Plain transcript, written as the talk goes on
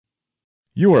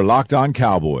You are Locked On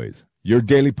Cowboys, your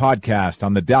daily podcast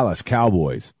on the Dallas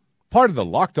Cowboys. Part of the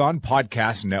Locked On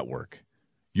Podcast Network,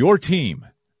 your team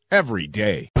every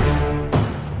day.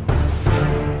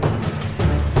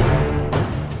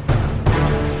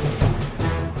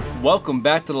 Welcome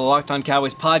back to the Locked On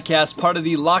Cowboys podcast, part of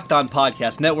the Locked On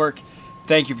Podcast Network.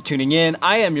 Thank you for tuning in.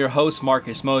 I am your host,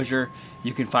 Marcus Mosher.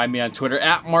 You can find me on Twitter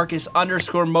at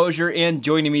Marcus_Mosher, and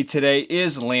joining me today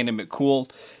is Landon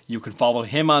McCool. You can follow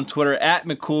him on Twitter at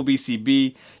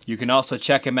McCoolBCB. You can also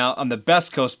check him out on the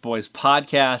Best Coast Boys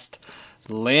podcast.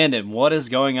 Landon, what is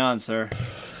going on, sir?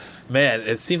 Man,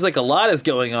 it seems like a lot is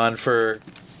going on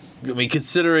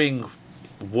considering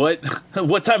what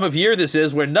time of year this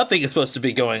is where nothing is supposed to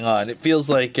be going on. It feels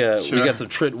like we got some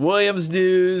Trent Williams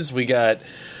news. We got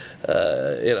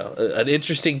an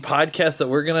interesting podcast that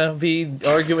we're going to be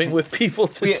arguing with people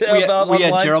about. We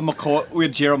had Gerald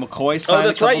McCoy signed. Oh,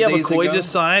 that's right. Yeah, McCoy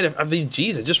just signed. I mean,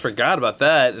 geez, I just forgot about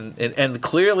that. And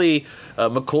clearly,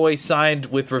 McCoy signed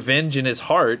with revenge in his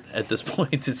heart at this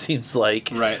point. It seems like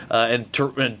right. And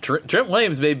Trent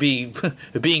Williams may be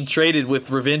being traded with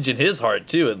revenge in his heart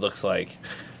too. It looks like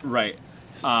right.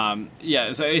 So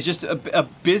it's just a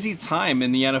busy time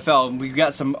in the NFL. We've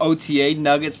got some OTA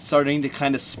nuggets starting to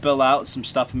kind of spill out, some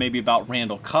stuff maybe about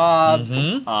Randall Cobb,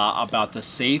 about the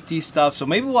safety stuff. So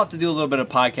maybe we'll have to do a little bit of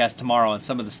podcast tomorrow on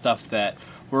some of the stuff that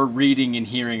we're reading and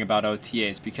hearing about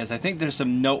OTAs, because I think there's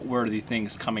some noteworthy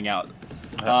things coming out.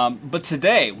 But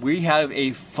today, we have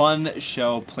a fun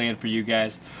show planned for you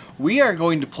guys. We are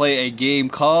going to play a game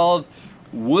called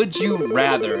Would You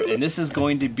Rather, and this is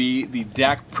going to be the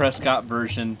Dak Prescott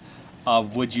version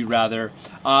of Would You Rather.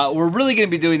 We're really going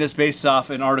to be doing this based off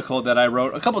an article that I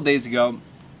wrote a couple days ago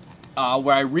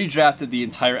where I redrafted the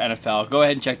entire NFL. Go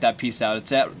ahead and check that piece out.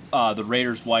 It's at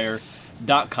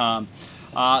theRaidersWire.com.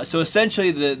 So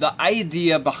essentially the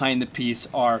idea behind the piece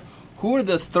are, who are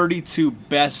the 32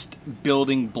 best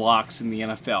building blocks in the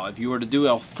NFL? If you were to do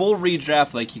a full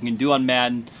redraft like you can do on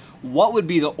Madden, what would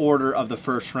be the order of the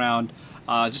first round?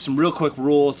 Just some real quick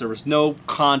rules. There was no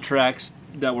contracts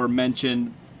that were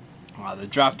mentioned. The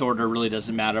draft order really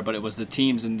doesn't matter, but it was the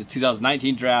teams in the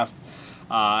 2019 draft.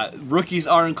 Rookies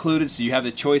are included, so you have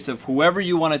the choice of whoever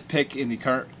you want to pick in the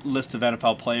current list of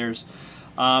NFL players.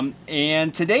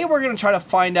 And today we're going to try to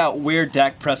find out where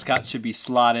Dak Prescott should be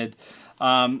slotted.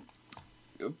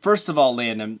 First of all,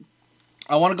 Landon,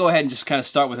 I want to go ahead and just kind of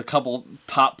start with a couple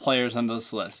top players on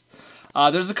this list.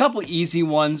 There's a couple easy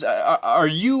ones. Are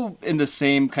you in the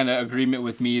same kind of agreement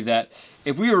with me that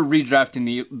if we were redrafting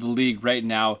the league right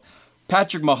now,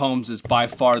 Patrick Mahomes is by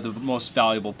far the most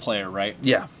valuable player, right?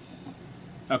 Yeah.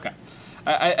 Okay.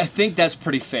 I think that's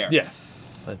pretty fair. Yeah.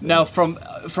 Now, from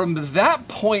that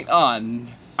point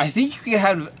on, I think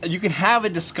you can have a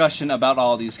discussion about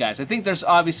all these guys. I think there's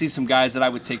obviously some guys that I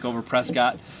would take over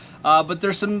Prescott. But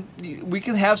we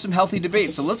can have some healthy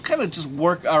debate. So let's kind of just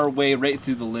work our way right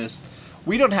through the list.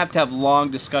 We don't have to have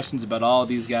long discussions about all of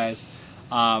these guys.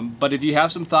 But if you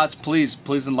have some thoughts, please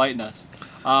enlighten us.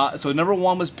 So number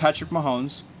 1 was Patrick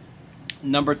Mahomes.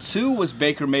 Number 2 was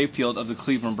Baker Mayfield of the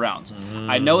Cleveland Browns.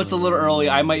 I know it's a little early.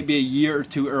 I might be a year or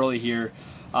two early here.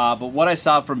 But what I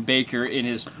saw from Baker in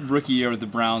his rookie year with the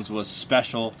Browns was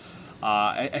special.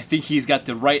 I think he's got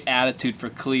the right attitude for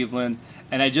Cleveland.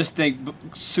 And I just think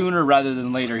sooner rather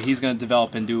than later, he's going to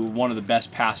develop into one of the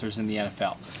best passers in the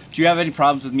NFL. Do you have any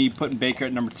problems with me putting Baker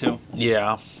at number 2?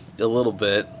 Yeah, a little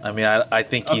bit. I mean, I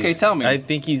think he's... Okay, tell me. I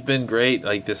think he's been great.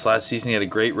 Like, this last season, he had a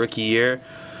great rookie year.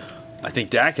 I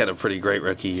think Dak had a pretty great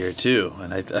rookie year, too.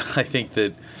 And I think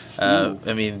that,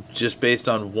 just based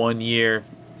on 1 year,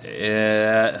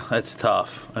 that's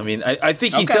tough. I mean, I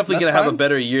think he's definitely going to have a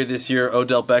better year this year.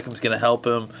 Odell Beckham's going to help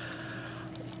him.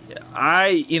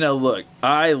 I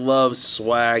love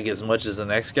swag as much as the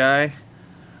next guy.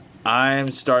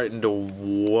 I'm starting to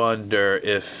wonder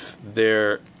if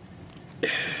there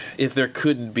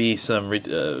couldn't be some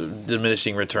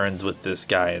diminishing returns with this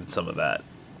guy and some of that.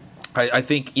 I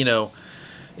think, in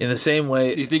the same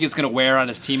way... Do you think it's going to wear on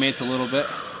his teammates a little bit?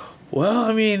 Well,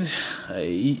 I mean,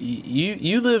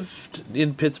 you lived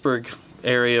in Pittsburgh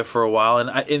area for a while,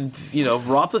 and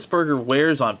Roethlisberger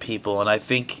wears on people, and I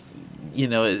think...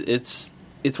 it's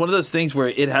one of those things where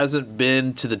it hasn't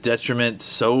been to the detriment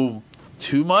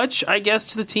too much, I guess,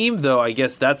 to the team, though I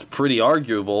guess that's pretty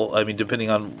arguable. I mean, depending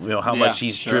on how much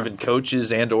he's driven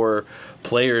coaches and or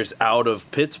players out of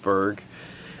Pittsburgh.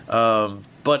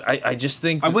 But I just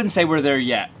think... I wouldn't say we're there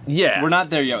yet. Yeah. We're not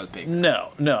there yet with Baker.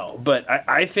 No. But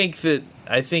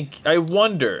I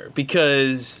wonder,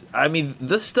 because, I mean,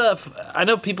 this stuff, I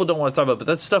know people don't want to talk about it, but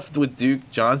that stuff with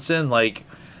Duke Johnson, like...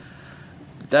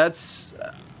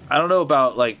 I don't know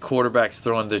about like quarterbacks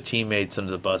throwing their teammates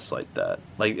under the bus like that.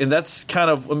 Like, and that's kind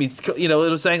of, I mean, you know,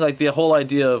 what I'm saying, like the whole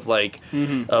idea of like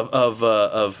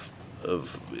of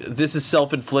this is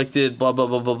self-inflicted, blah blah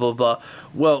blah blah blah blah.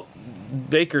 Well,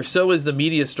 Baker, so is the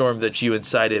media storm that you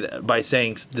incited by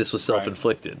saying this was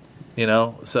self-inflicted. Right. You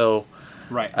know, so.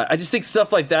 Right. I just think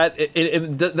stuff like that.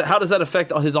 How does that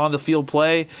affect his on-the-field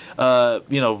play?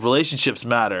 You know, relationships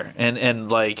matter, and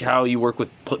like how you work with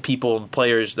people and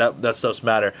players. That stuff's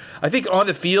matter. I think on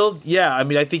the field, yeah. I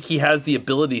mean, I think he has the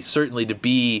ability certainly to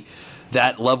be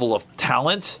that level of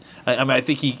talent. I mean, I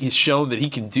think he's shown that he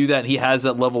can do that. And he has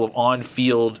that level of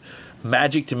on-field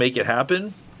magic to make it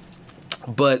happen.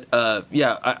 But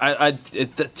yeah,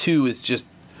 that too is just.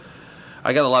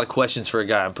 I got a lot of questions for a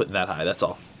guy I'm putting that high. That's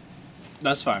all.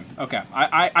 That's fine. Okay.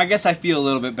 I guess I feel a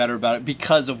little bit better about it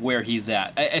because of where he's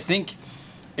at. I think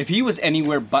if he was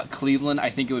anywhere but Cleveland,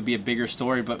 I think it would be a bigger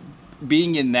story. But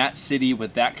being in that city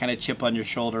with that kind of chip on your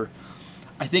shoulder,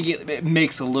 I think it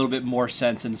makes a little bit more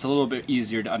sense and it's a little bit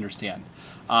easier to understand.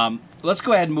 Let's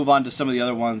go ahead and move on to some of the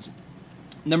other ones.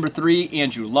 Number 3,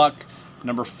 Andrew Luck.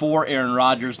 Number 4, Aaron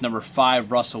Rodgers. Number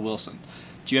 5, Russell Wilson.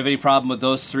 Do you have any problem with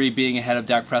those 3 being ahead of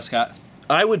Dak Prescott?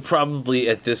 I would probably,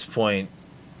 at this point,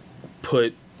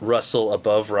 put Russell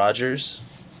above Rodgers,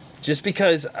 just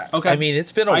because. Okay. I mean,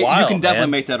 it's been a while. You can definitely man.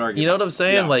 Make that argument. You know what I'm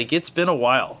saying? Yeah. Like, it's been a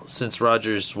while since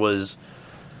Rodgers was.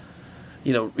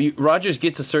 You know, Rodgers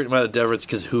gets a certain amount of deference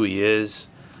because who he is,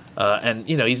 and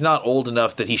you know he's not old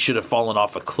enough that he should have fallen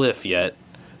off a cliff yet.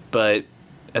 But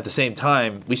at the same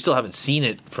time, we still haven't seen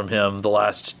it from him the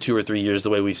last 2 or 3 years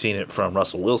the way we've seen it from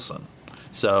Russell Wilson.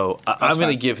 So I'm going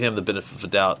to give him the benefit of the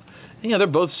doubt. You know, they're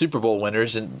both Super Bowl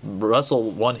winners, and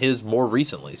Russell won his more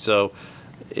recently. So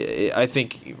I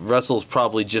think Russell's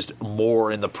probably just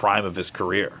more in the prime of his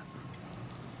career.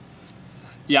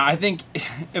 Yeah, I think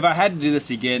if I had to do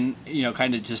this again, you know,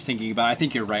 kind of just thinking about it, I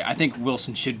think you're right. I think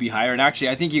Wilson should be higher. And actually,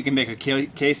 I think you can make a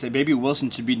case that maybe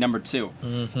Wilson should be number 2.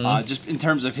 Mm-hmm. Just in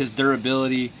terms of his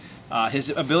durability, his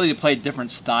ability to play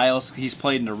different styles. He's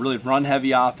played in a really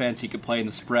run-heavy offense. He could play in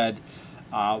the spread.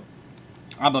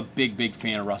 I'm a big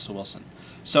fan of Russell Wilson.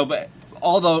 So, but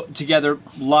although together,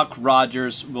 Luck,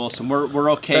 Rodgers, Wilson,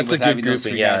 we're okay That's with having those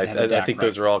 3 guys ahead of Dak, I think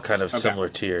those are all kind of similar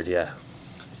tiered, yeah.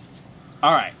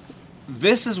 All right.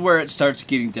 This is where it starts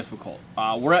getting difficult.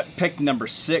 We're at pick number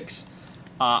 6.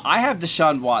 I have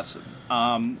Deshaun Watson.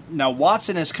 Now,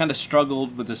 Watson has kind of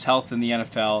struggled with his health in the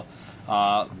NFL.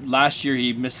 Last year,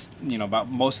 he missed about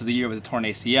most of the year with a torn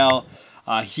ACL.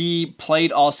 He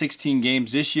played all 16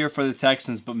 games this year for the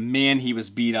Texans, but man, he was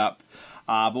beat up.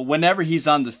 But whenever he's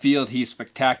on the field, he's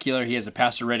spectacular. He has a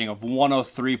passer rating of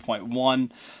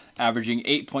 103.1, averaging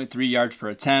 8.3 yards per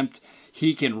attempt.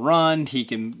 He can run. He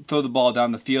can throw the ball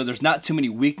down the field. There's not too many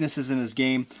weaknesses in his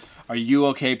game. Are you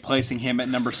okay placing him at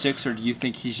number 6, or do you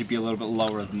think he should be a little bit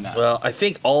lower than that? Well, I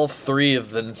think all 3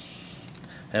 of them.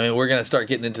 I mean, we're going to start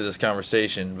getting into this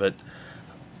conversation, but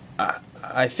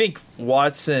I think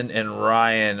Watson and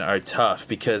Ryan are tough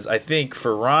because I think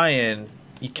for Ryan,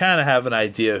 you kind of have an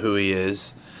idea who he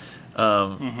is. You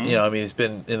know, I mean, he's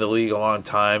been in the league a long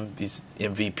time. He's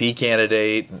MVP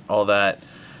candidate and all that.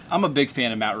 I'm a big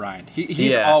fan of Matt Ryan.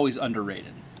 He's always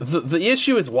underrated. The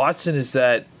issue with Watson is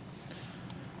that,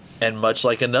 and much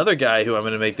like another guy who I'm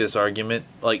going to make this argument,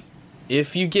 like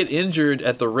if you get injured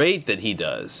at the rate that he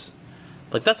does,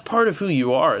 like that's part of who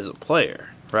you are as a player.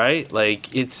 Right?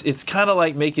 Like, it's kind of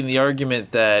like making the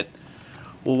argument that,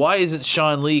 well, why isn't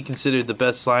Sean Lee considered the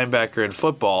best linebacker in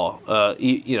football,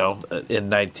 in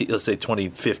let's say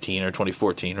 2015 or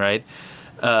 2014, right?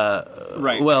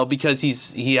 Right. Well, because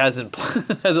he hasn't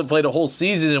played a whole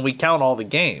season and we count all the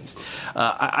games.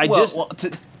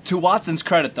 To Watson's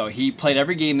credit, though, he played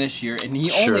every game this year, and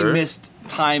he only missed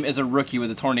time as a rookie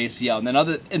with a torn ACL. And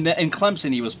then in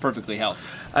Clemson, he was perfectly healthy.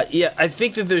 Yeah, I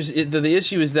think that the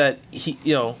issue is that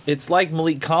it's like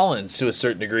Malik Collins to a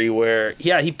certain degree, where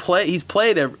he's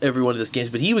played every one of those games,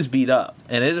 but he was beat up,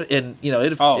 and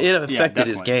it affected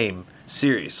his game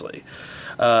seriously.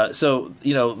 So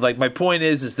like my point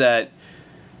is that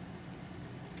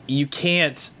you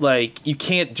can't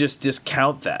just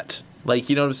discount that.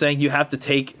 Like, you know what I'm saying? You have to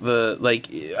take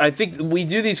I think we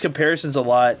do these comparisons a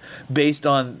lot based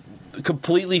on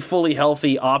completely fully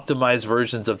healthy, optimized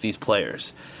versions of these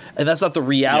players. And that's not the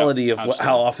reality of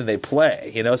how often they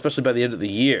play, especially by the end of the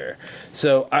year.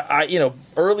 So,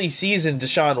 early season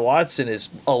Deshaun Watson is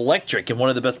electric and one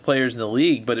of the best players in the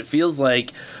league, but it feels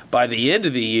like by the end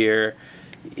of the year,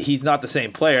 he's not the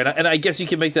same player. And I guess you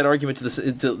can make that argument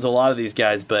to a lot of these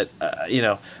guys, but,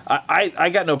 I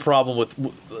got no problem with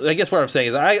 – I guess what I'm saying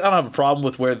is I don't have a problem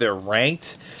with where they're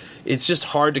ranked. it's just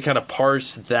hard to kind of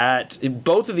parse that.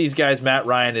 Both of these guys, Matt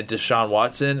Ryan and Deshaun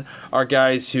Watson, are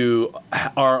guys who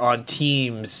are on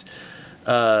teams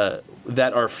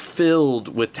that are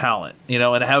filled with talent,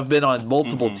 and have been on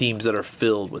multiple teams that are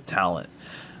filled with talent.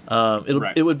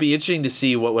 It would be interesting to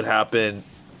see what would happen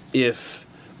if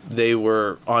they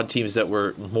were on teams that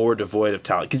were more devoid of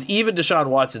talent. Because even Deshaun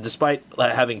Watson, despite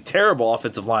having terrible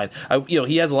offensive line,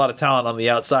 he has a lot of talent on the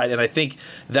outside, and I think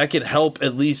that can help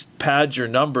at least pad your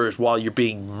numbers while you're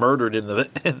being murdered in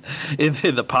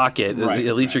the pocket.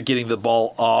 At least you're getting the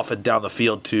ball off and down the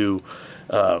field to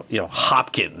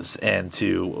Hopkins and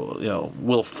to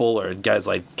Will Fuller and guys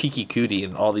like Kiki Kuti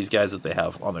and all these guys that they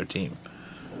have on their team.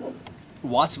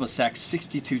 Watson was sacked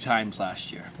 62 times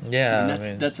last year. Yeah,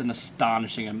 that's an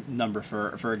astonishing number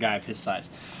for a guy of his size.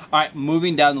 All right,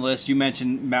 moving down the list, you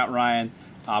mentioned Matt Ryan.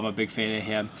 I'm a big fan of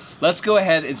him. Let's go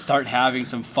ahead and start having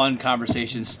some fun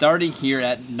conversations, starting here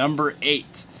at number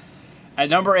 8. At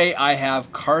number 8, I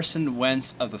have Carson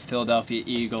Wentz of the Philadelphia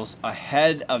Eagles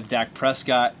ahead of Dak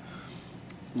Prescott.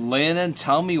 Landon,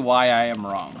 tell me why I am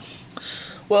wrong.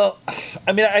 Well,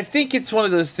 I think it's one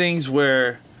of those things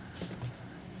where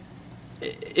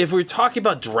if we're talking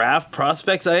about draft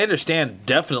prospects, I understand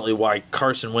definitely why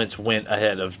Carson Wentz went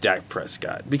ahead of Dak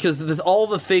Prescott. Because all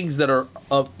the things that are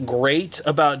great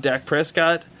about Dak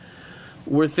Prescott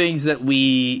were things that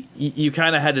you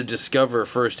kind of had to discover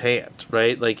firsthand,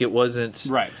 right? Like it wasn't...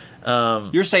 Right.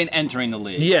 You're saying entering the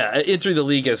league. Yeah, entering the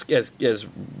league as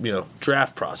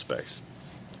draft prospects.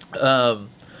 I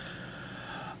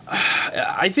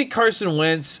think Carson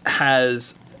Wentz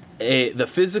has the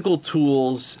physical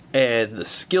tools and the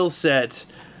skill set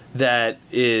that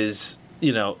is,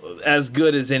 as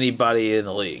good as anybody in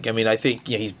the league. I think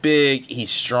he's big,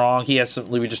 he's strong. He has some.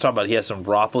 We just talked about. He has some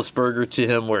Roethlisberger to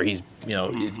him, where he's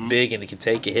he's big and he can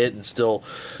take a hit and still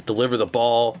deliver the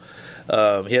ball.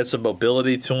 He has some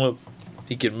mobility to him.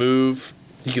 He can move.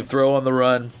 He can throw on the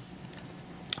run.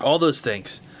 All those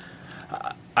things.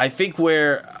 I think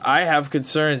where I have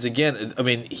concerns again.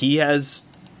 He has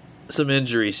some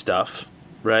injury stuff,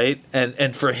 right?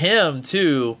 And for him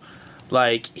too,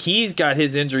 like he's got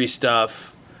his injury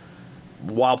stuff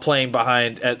while playing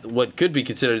behind at what could be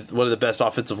considered one of the best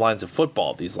offensive lines of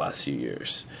football these last few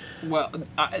years. Well,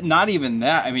 not even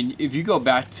that. If you go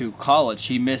back to college,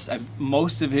 he missed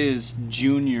most of his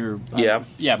junior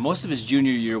most of his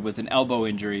junior year with an elbow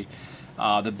injury.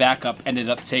 The backup ended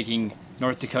up taking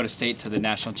North Dakota State to the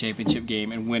national championship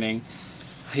game and winning.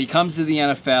 He comes to the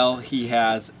NFL. He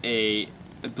has I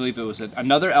believe it was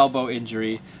another elbow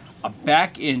injury, a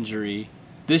back injury.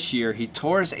 This year, he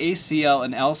tore his ACL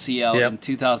and LCL in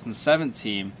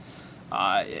 2017.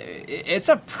 It's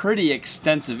a pretty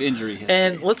extensive injury history.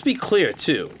 And let's be clear,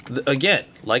 too. Again,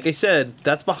 like I said,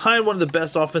 that's behind one of the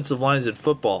best offensive lines in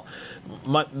football.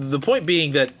 The point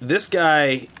being that this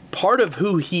guy, part of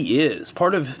who he is,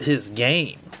 part of his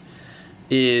game,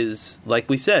 is, like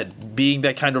we said, being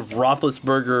that kind of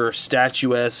Roethlisberger,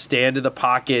 statuesque, stand in the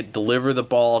pocket, deliver the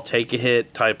ball, take a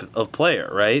hit type of player,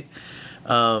 right?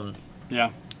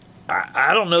 Yeah.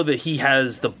 I don't know that he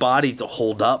has the body to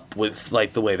hold up with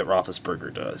like the way that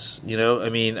Roethlisberger does.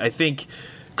 I think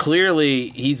clearly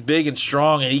he's big and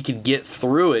strong and he can get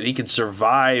through it. He can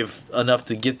survive enough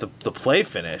to get the play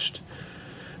finished.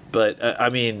 But I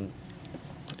think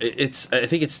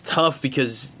it's tough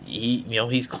because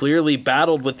he's clearly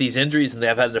battled with these injuries and they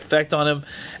have had an effect on him.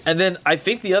 And then I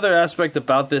think the other aspect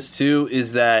about this too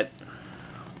is that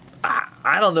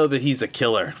I don't know that he's a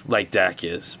killer like Dak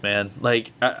is, man.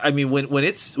 Like when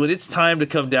it's time to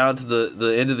come down to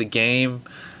the end of the game,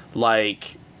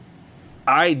 like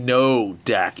I know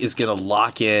Dak is going to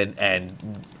lock in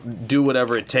and do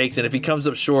whatever it takes. And if he comes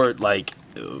up short, like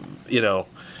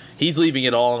he's leaving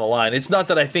it all on the line. It's not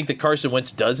that I think that Carson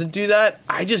Wentz doesn't do that.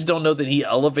 I just don't know that he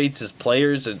elevates his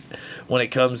players and when it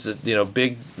comes to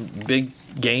big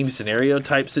game scenario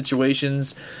type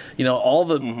situations. All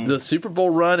the Super Bowl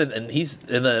run and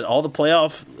then all the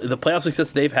playoff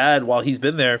success they've had while he's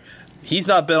been there, he's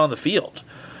not been on the field.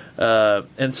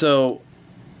 And so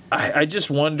I just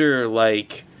wonder,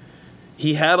 like,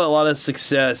 he had a lot of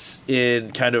success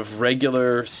in kind of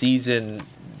regular season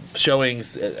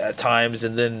showings at times,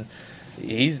 and then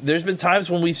there's been times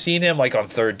when we've seen him like on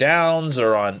third downs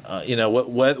or on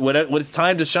when it's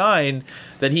time to shine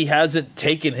that he hasn't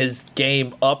taken his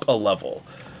game up a level.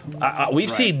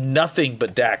 We've seen nothing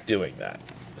but Dak doing that.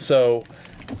 So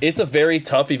it's a very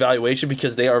tough evaluation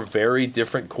because they are very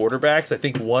different quarterbacks. I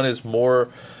think one is more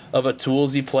of a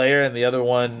toolsy player and the other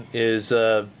one is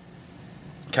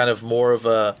kind of more of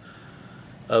a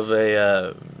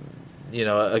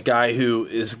guy who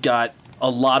has got a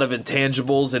lot of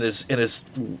intangibles and is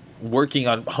working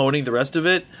on honing the rest of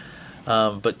it.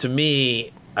 But to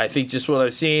me, I think just what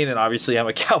I've seen, and obviously I'm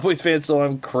a Cowboys fan, so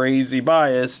I'm crazy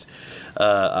biased.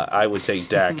 I would take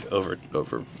Dak over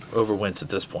Wentz at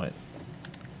this point.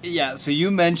 Yeah, so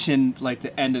you mentioned like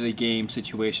the end of the game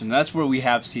situation. That's where we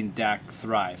have seen Dak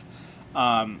thrive.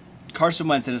 Carson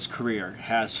Wentz in his career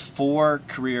has 4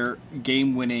 career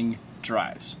game-winning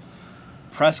drives.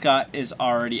 Prescott is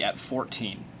already at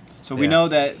 14. So we know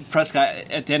that Prescott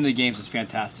at the end of the games is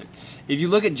fantastic. If you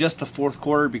look at just the fourth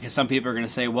quarter, because some people are going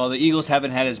to say, well, the Eagles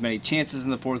haven't had as many chances in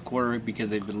the fourth quarter because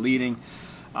they've been leading.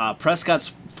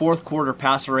 Prescott's fourth quarter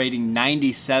passer rating,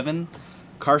 97.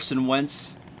 Carson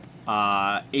Wentz,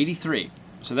 83.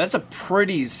 So that's a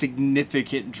pretty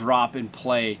significant drop in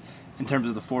play in terms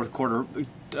of the fourth quarter.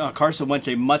 Carson Wentz,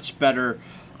 a much better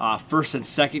first and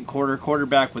second quarter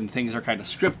quarterback when things are kind of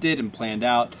scripted and planned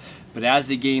out. But as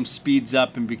the game speeds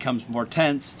up and becomes more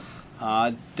tense,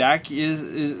 Dak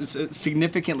is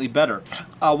significantly better.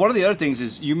 One of the other things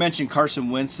is you mentioned Carson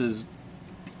Wentz's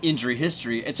injury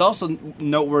history. It's also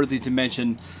noteworthy to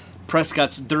mention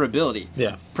Prescott's durability.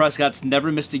 Yeah. Prescott's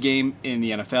never missed a game in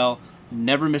the NFL,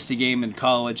 never missed a game in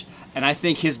college, and I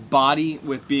think his body,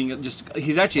 with being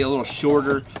he's actually a little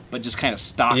shorter, but just kind of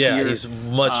stockier. Yeah, he's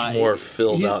much more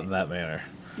filled out in that manner.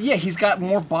 Yeah, he's got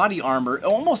more body armor,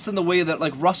 almost in the way that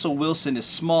like Russell Wilson is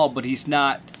small, but he's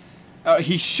not.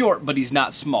 He's short, but he's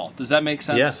not small. Does that make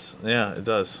sense? Yes, yeah, it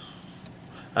does.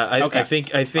 I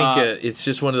think it's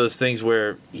just one of those things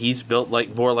where he's built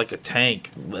more like a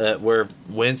tank, where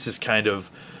Wentz is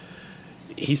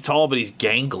he's tall, but he's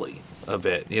gangly a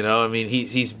bit. You know, I mean,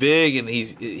 he's big and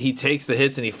he takes the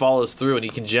hits and he follows through and he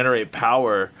can generate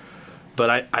power, but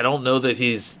I don't know that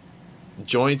his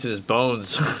joints and his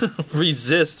bones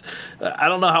resist. I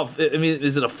don't know how. I mean,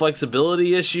 is it a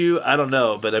flexibility issue? I don't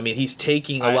know, but I mean, he's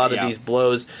taking a lot of these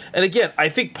blows, and again, I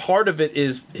think part of it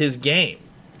is his game.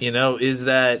 You know, is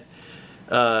that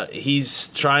he's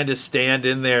trying to stand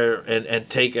in there and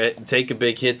take a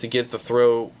big hit to get the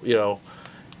throw,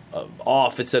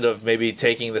 off instead of maybe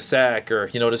taking the sack,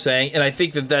 or you know what I'm saying. And I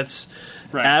think that's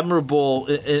admirable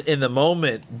in the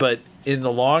moment, but in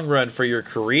the long run for your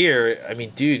career, I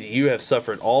mean, dude, you have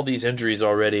suffered all these injuries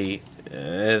already,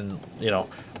 and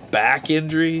back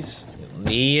injuries,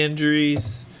 knee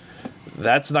injuries.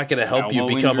 That's not going to help you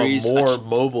become a more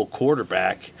mobile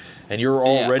quarterback. And you're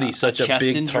already such a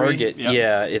big target. Yep.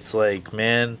 Yeah, it's like,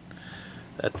 man,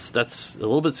 that's a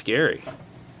little bit scary.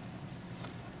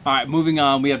 All right, moving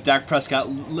on. We have Dak Prescott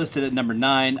listed at number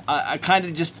 9. I kind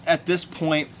of just, at this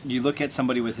point, you look at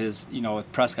somebody with his,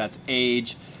 with Prescott's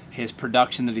age, his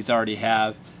production that he's already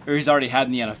had in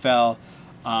the NFL.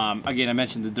 Again, I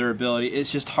mentioned the durability.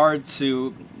 It's just hard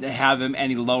to have him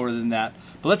any lower than that.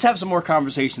 But let's have some more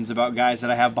conversations about guys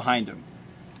that I have behind him.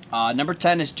 Number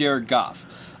 10 is Jared Goff.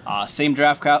 Same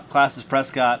draft class as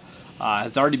Prescott.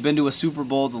 Has already been to a Super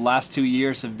Bowl. The last 2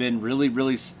 years have been really,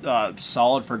 really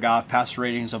solid for Goff. Passer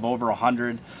ratings of over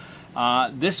 100.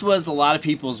 This was a lot of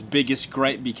people's biggest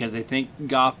gripe because they think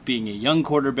Goff, being a young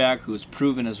quarterback who's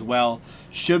proven as well,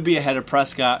 should be ahead of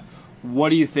Prescott. What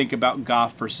do you think about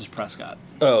Goff versus Prescott?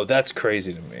 Oh, that's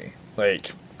crazy to me.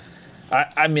 Like,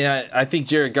 I mean, I think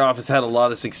Jared Goff has had a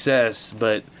lot of success,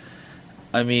 but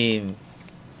I mean,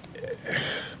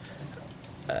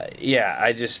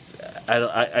 I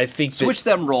think switch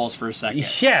them roles for a second.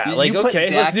 Yeah,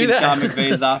 okay, let's do that. Sean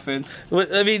McVay's offense.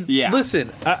 I mean,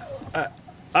 listen,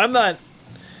 I'm not.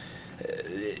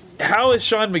 How is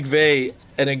Sean McVay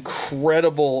an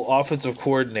incredible offensive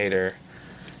coordinator,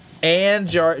 and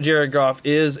Jared Goff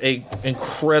is an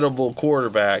incredible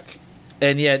quarterback,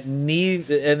 and yet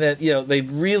they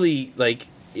really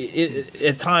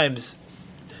at times.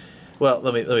 Well,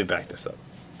 let me back this up.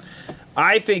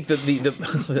 I think that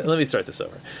let me start this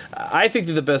over. I think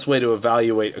that the best way to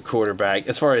evaluate a quarterback,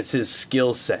 as far as his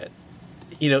skill set,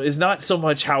 is not so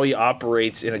much how he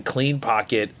operates in a clean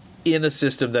pocket in a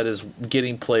system that is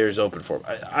getting players open for him.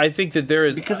 I think that there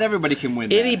is, because everybody can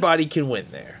win. Anybody can win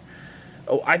there.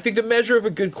 I think the measure of a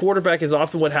good quarterback is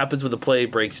often what happens when the play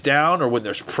breaks down or when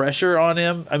there's pressure on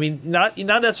him. I mean, not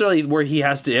necessarily where he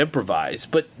has to improvise,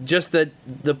 but just that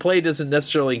the play doesn't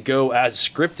necessarily go as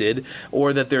scripted,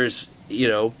 or that there's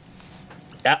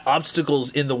obstacles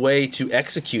in the way to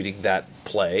executing that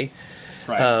play,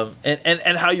 right?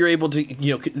 And how you're able to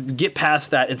get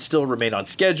past that and still remain on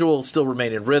schedule, still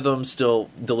remain in rhythm, still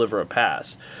deliver a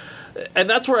pass. And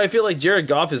that's where I feel like Jared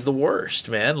Goff is the worst,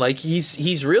 man. Like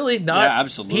he's really not. Yeah,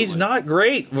 absolutely. He's not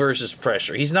great versus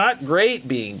pressure. He's not great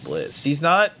being blitzed. He's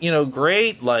not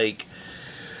great when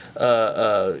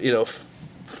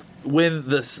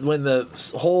the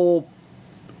whole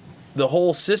the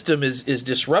whole system is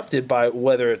disrupted by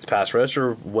whether it's pass rush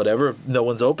or whatever, no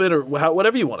one's open or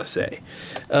whatever you want to say.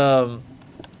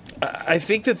 I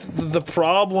think that the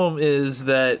problem is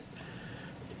that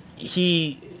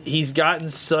he's gotten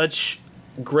such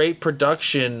great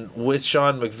production with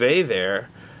Sean McVay there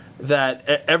that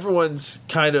everyone's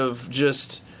kind of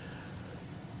just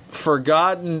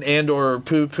forgotten and or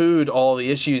poo-pooed all the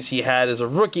issues he had as a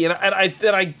rookie. And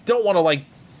I don't want to like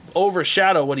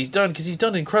overshadow what he's done because he's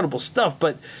done incredible stuff,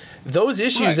 but those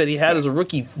issues that he had as a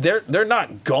rookie, they're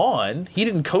not gone. He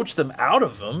didn't coach them out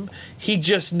of them. He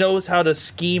just knows how to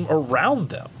scheme around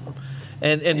them,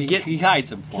 and he hides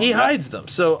them. He hides them.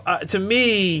 So to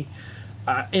me,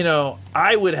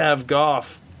 I would have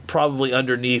Goff probably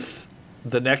underneath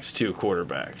the next two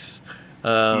quarterbacks.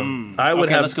 I would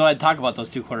have. Let's go ahead and talk about those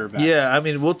two quarterbacks. Yeah, I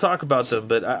mean we'll talk about them,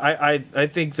 but I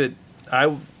think that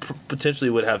I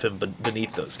potentially would have him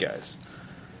beneath those guys.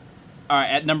 All right,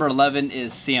 at number 11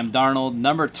 is Sam Darnold.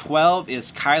 Number 12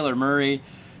 is Kyler Murray.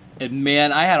 And,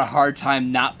 man, I had a hard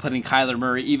time not putting Kyler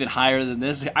Murray even higher than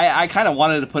this. I kind of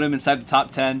wanted to put him inside the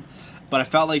top 10, but I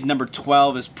felt like number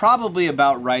 12 is probably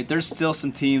about right. There's still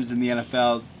some teams in the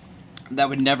NFL that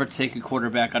would never take a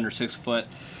quarterback under 6 foot.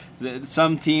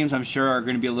 Some teams, I'm sure, are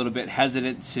going to be a little bit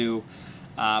hesitant to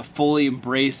fully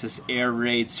embrace this air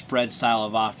raid spread style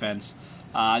of offense.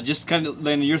 Just kind of,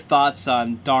 Landon, your thoughts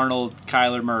on Darnold,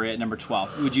 Kyler Murray at number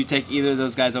 12. Would you take either of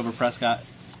those guys over Prescott?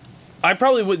 I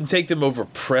probably wouldn't take them over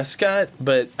Prescott,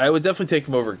 but I would definitely take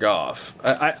them over Goff.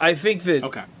 I think that.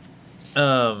 Okay.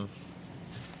 I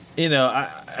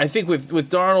think with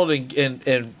Darnold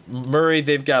and Murray,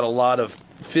 they've got a lot of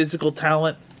physical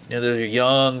talent. They're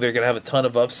young. They're going to have a ton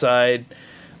of upside.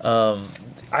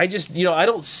 I just, I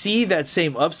don't see that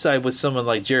same upside with someone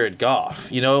like Jared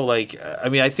Goff.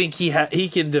 I think he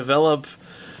can develop.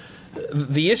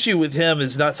 The issue with him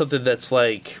is not something that's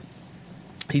like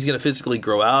he's going to physically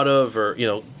grow out of, or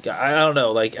I don't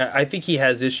know. I think he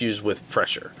has issues with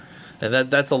pressure, and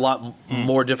that's a lot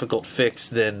more difficult fix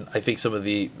than I think some of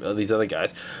these other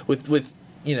guys. With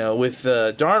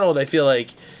Darnold, I feel like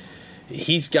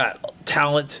he's got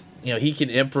talent. He can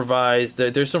improvise.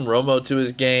 There's some Romo to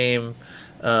his game.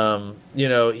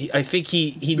 I think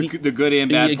he the good and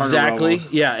bad exactly. Part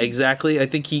of Romo. Yeah, exactly. I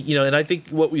think and I think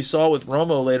what we saw with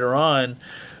Romo later on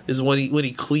is when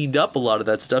he cleaned up a lot of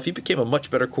that stuff, he became a much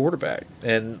better quarterback,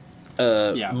 and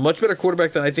much better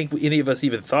quarterback than I think any of us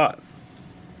even thought.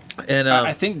 And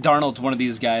I think Darnold's one of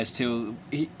these guys too.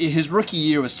 His rookie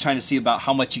year was trying to see about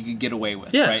how much he could get away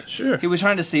with. Yeah, right? Sure. He was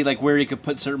trying to see where he could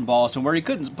put certain balls and where he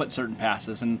couldn't put certain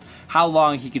passes, and how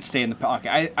long he could stay in the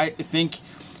pocket. I think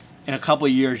in a couple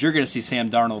of years you're going to see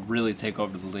Sam Darnold really take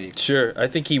over the league. Sure, I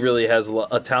think he really has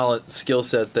a talent, skill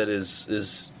set that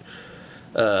is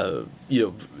where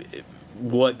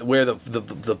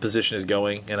the position is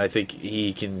going, and I think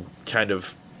he can kind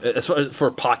of, as far as for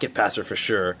a pocket passer for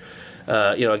sure.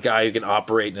 A guy who can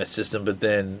operate in a system, but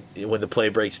then when the play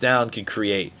breaks down, can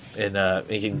create and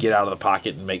he can get out of the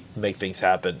pocket and make things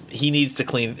happen. He needs to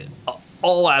clean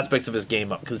all aspects of his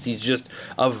game up because he's just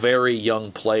a very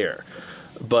young player.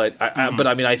 But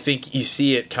I think you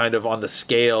see it kind of on the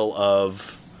scale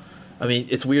of. I mean,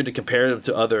 it's weird to compare them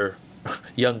to other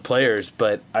young players,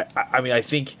 but I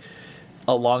think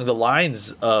along the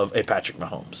lines of a Patrick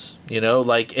Mahomes,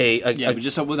 but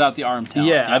just without the arm talent.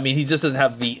 Yeah, I mean, he just doesn't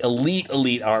have the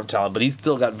elite arm talent, but he's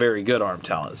still got very good arm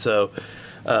talent. So,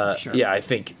 sure. Yeah, I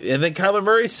think, and then Kyler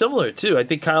Murray is similar too. I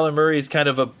think Kyler Murray is kind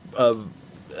of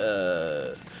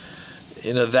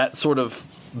that sort of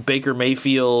Baker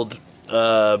Mayfield,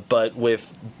 but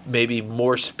with maybe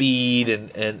more speed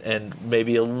and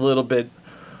maybe a little bit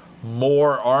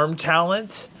more arm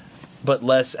talent, but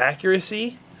less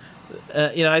accuracy.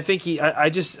 I think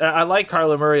I like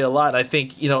Kyler Murray a lot. I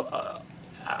think,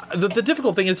 the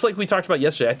difficult thing, it's like we talked about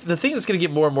yesterday. The thing that's going to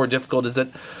get more and more difficult is that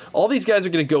all these guys are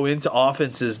going to go into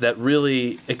offenses that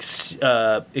really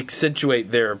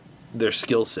accentuate their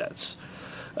skill sets.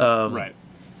 Right.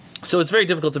 So it's very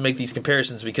difficult to make these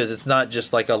comparisons because it's not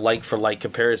just like a like-for-like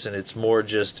comparison. It's more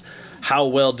just how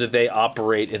well do they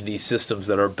operate in these systems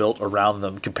that are built around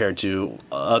them compared to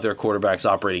other quarterbacks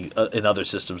operating in other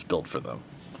systems built for them.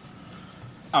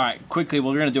 All right, quickly,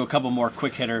 we're going to do a couple more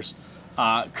quick hitters.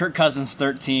 Kirk Cousins,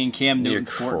 13, Cam Newton,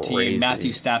 14,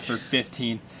 Matthew Stafford,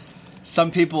 15.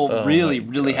 Some people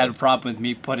really had a problem with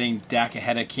me putting Dak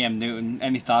ahead of Cam Newton.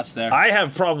 Any thoughts there? I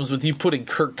have problems with you putting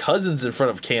Kirk Cousins in front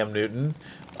of Cam Newton.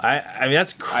 I mean,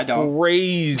 that's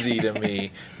crazy to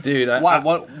me. Dude. Why?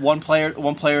 One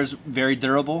player's very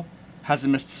durable,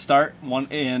 hasn't missed a start,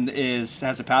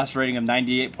 has a pass rating of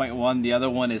 98.1. The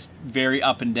other one is very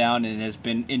up and down and has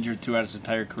been injured throughout his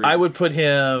entire career. I would put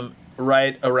him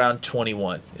right around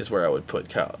 21 is where I would put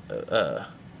Kyle.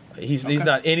 He's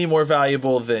not any more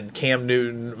valuable than Cam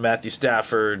Newton, Matthew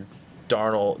Stafford,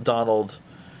 Donald.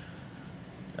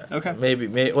 Okay. Maybe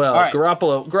right.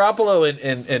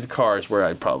 Garoppolo and Carr's where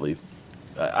I'd probably.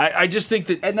 I just think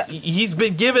that he's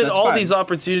been given all fine. these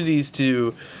opportunities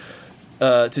to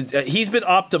he's been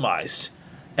optimized,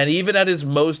 and even at his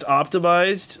most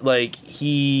optimized, like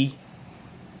he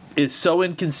is so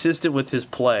inconsistent with his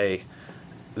play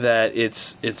that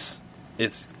it's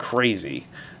crazy,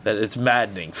 that it's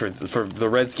maddening for the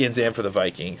Redskins and for the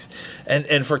Vikings,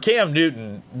 and for Cam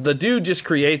Newton, the dude just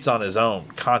creates on his own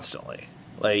constantly.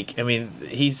 Like, I mean,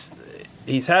 he's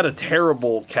had a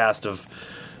terrible cast of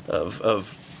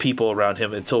people around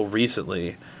him until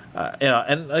recently,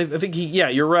 and I think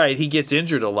you're right. He gets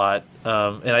injured a lot,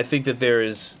 and I think that there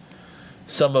is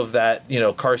some of that,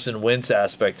 Carson Wentz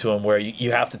aspect to him, where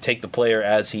you have to take the player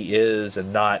as he is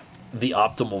and not the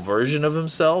optimal version of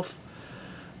himself.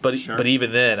 But Sure. But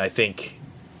even then, I think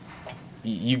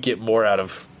you get more out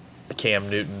of Cam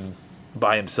Newton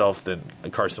by himself than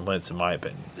Carson Wentz, in my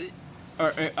opinion.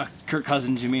 Or Kirk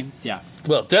Cousins, you mean? Yeah.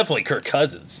 Well, definitely Kirk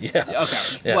Cousins. Yeah.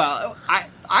 Okay. Yeah. Well,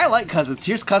 I like Cousins.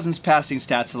 Here's Cousins' passing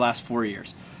stats the last 4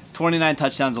 years. 29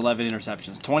 touchdowns, 11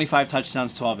 interceptions. 25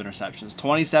 touchdowns, 12 interceptions.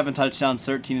 27 touchdowns,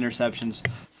 13 interceptions.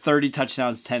 30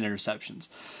 touchdowns, 10 interceptions.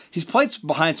 He's played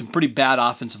behind some pretty bad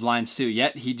offensive lines too,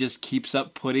 yet he just keeps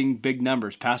up putting big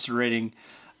numbers. Passer rating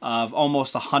of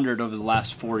almost 100 over the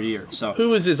last 4 years. So Who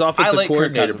was his offensive like Kirk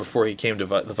coordinator Cousins. before he came to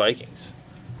the Vikings?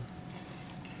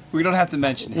 we don't have to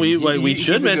mention him. We He's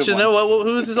should a good mention, one. though,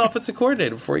 who was his offensive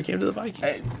coordinator before he came to the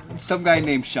Vikings? Some guy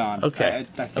named Sean. Okay. I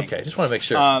think. Okay, just want to make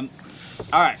sure. All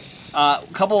right. A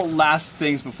couple last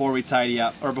things before we tidy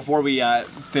up, or before we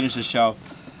finish the show.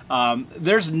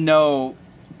 There's no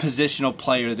positional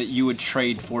player that you would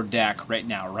trade for Dak right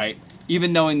now, right?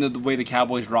 Even knowing the way the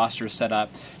Cowboys roster is set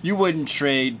up, you wouldn't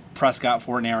trade Prescott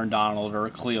for an Aaron Donald or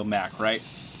a Khalil Mack, right?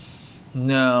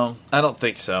 No, I don't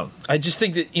think so. I just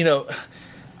think that,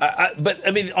 but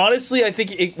I mean, honestly, I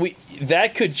think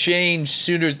that could change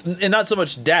sooner, and not so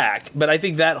much Dak, but I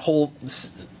think that whole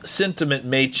sentiment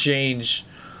may change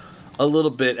a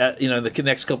little bit, in the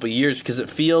next couple of years, because it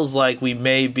feels like we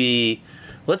may be.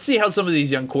 Let's see how some of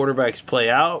these young quarterbacks play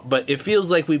out, but it feels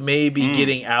like we may be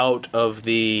getting out of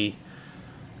the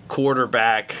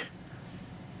quarterback,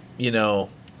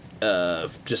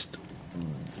 just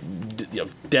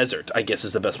desert, I guess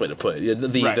is the best way to put it.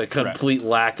 The complete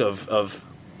lack of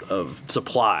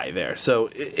supply there.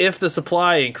 So if the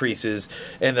supply increases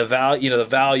and the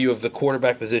value of the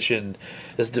quarterback position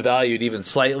is devalued even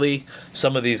slightly,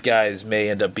 some of these guys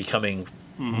may end up becoming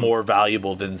more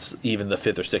valuable than even the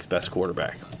fifth or sixth best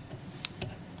quarterback.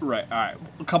 Right. All right.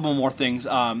 A couple more things.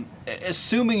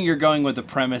 Assuming you're going with the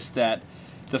premise that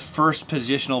the first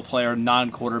positional player,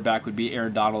 non-quarterback, would be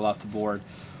Aaron Donald off the board,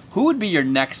 who would be your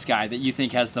next guy that you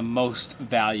think has the most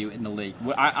value in the league?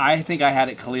 I think I had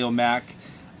it Khalil Mack,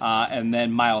 and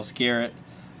then Myles Garrett.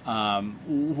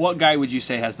 What guy would you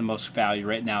say has the most value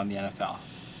right now in the NFL?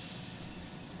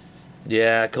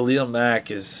 Yeah, Khalil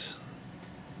Mack is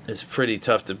pretty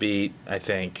tough to beat, I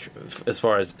think, as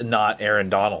far as not Aaron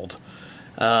Donald.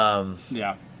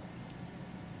 Yeah,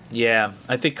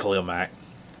 I think Khalil Mack,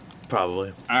 probably.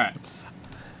 All right.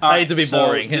 I hate to be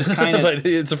boring, but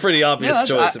it's a pretty obvious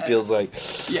choice. It feels like.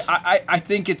 Yeah, I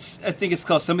think it's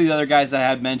close. Some of the other guys I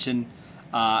had mentioned,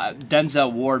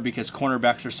 Denzel Ward, because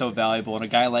cornerbacks are so valuable, and a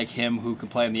guy like him who can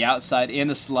play on the outside and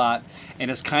the slot, and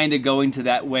is kind of going to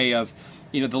that way of,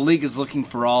 the league is looking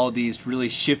for all of these really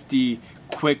shifty,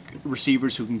 quick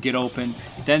receivers who can get open.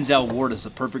 Denzel Ward is the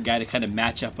perfect guy to kind of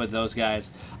match up with those guys.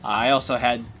 I also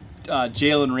had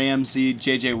Jalen Ramsey,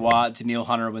 J.J. Watt, Daniil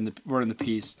Hunter were in the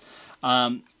piece.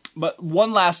 But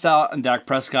one last out on Dak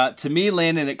Prescott. To me,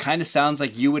 Landon, it kind of sounds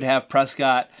like you would have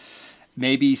Prescott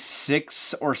maybe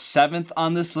 6th or 7th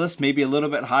on this list, maybe a little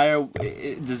bit higher.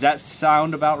 Does that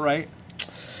sound about right?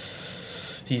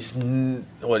 He's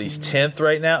 10th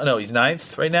right now? No, he's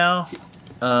 9th right now.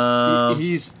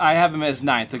 I have him as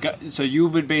 9th. So you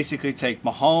would basically take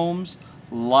Mahomes,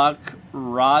 Luck,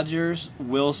 Rodgers,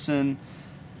 Wilson,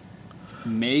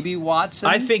 maybe Watson.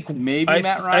 I think maybe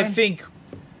Matt Ryan. I think,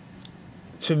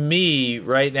 to me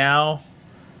right now,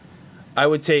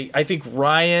 I think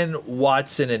Ryan,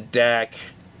 Watson, and Dak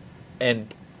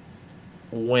and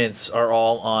Wentz are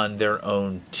all on their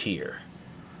own tier.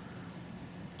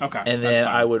 Okay. And then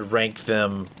I would rank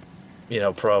them,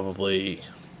 probably.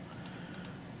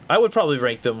 I would probably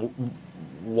rank them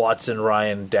Watson,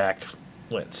 Ryan, Dak,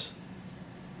 Wentz.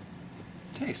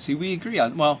 Okay, see, we agree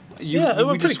on. Well, we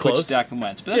we're just pretty close. switched Dak and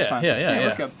Wentz, but that's fine. Yeah.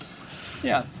 Let's go.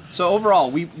 Yeah. So overall,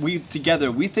 we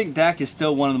together, we think Dak is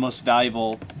still one of the most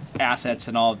valuable assets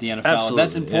in all of the NFL. Absolutely, And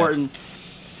that's important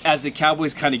as the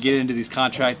Cowboys kind of get into these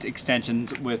contract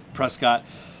extensions with Prescott.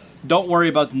 Don't worry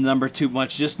about the number too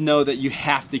much. Just know that you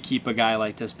have to keep a guy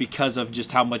like this because of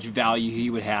just how much value he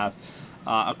would have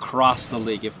across the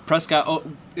league. If Prescott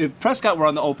were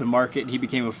on the open market and he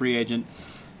became a free agent,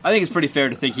 I think it's pretty fair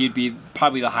to think he'd be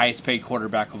probably the highest paid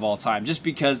quarterback of all time, just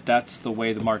because that's the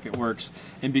way the market works,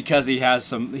 and because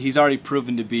he's already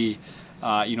proven to be,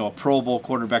 a Pro Bowl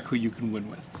quarterback who you can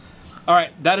win with. All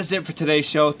right, that is it for today's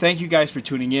show. Thank you guys for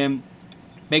tuning in.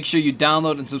 Make sure you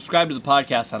download and subscribe to the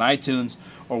podcast on iTunes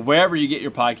or wherever you get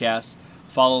your podcasts.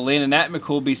 Follow Landon at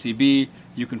McCoolBCB.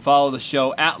 You can follow the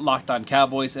show at Locked On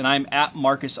Cowboys, and I'm at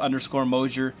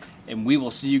Marcus_Mosier, and we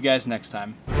will see you guys next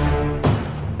time.